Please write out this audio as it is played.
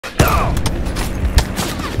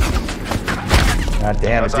God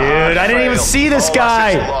damn it, dude. I didn't even see this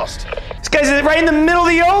guy. This guy's right in the middle of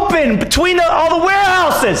the open, between all the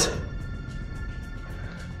warehouses.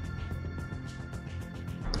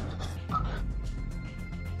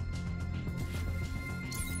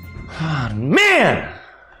 Oh, man.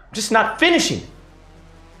 I'm just not finishing.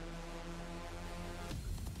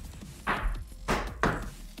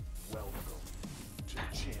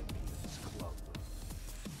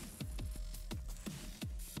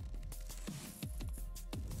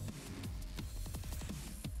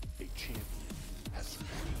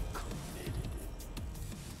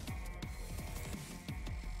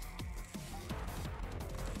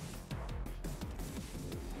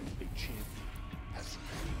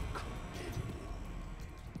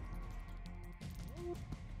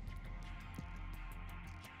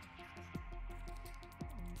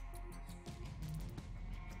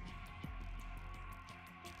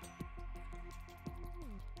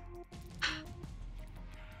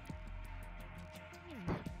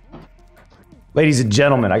 Ladies and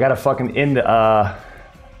gentlemen, I gotta fucking end the,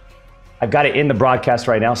 I've got to end the broadcast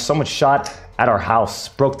right now. Someone shot at our house,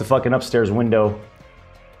 broke the fucking upstairs window.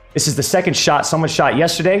 This is the second shot. Someone shot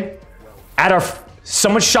yesterday at our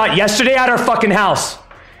fucking house.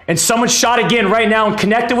 And someone shot again right now and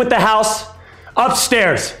connected with the house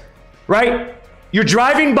upstairs, right? You're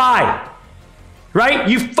driving by, right?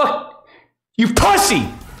 You pussy.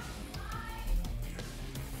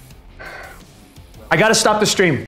 I gotta stop the stream.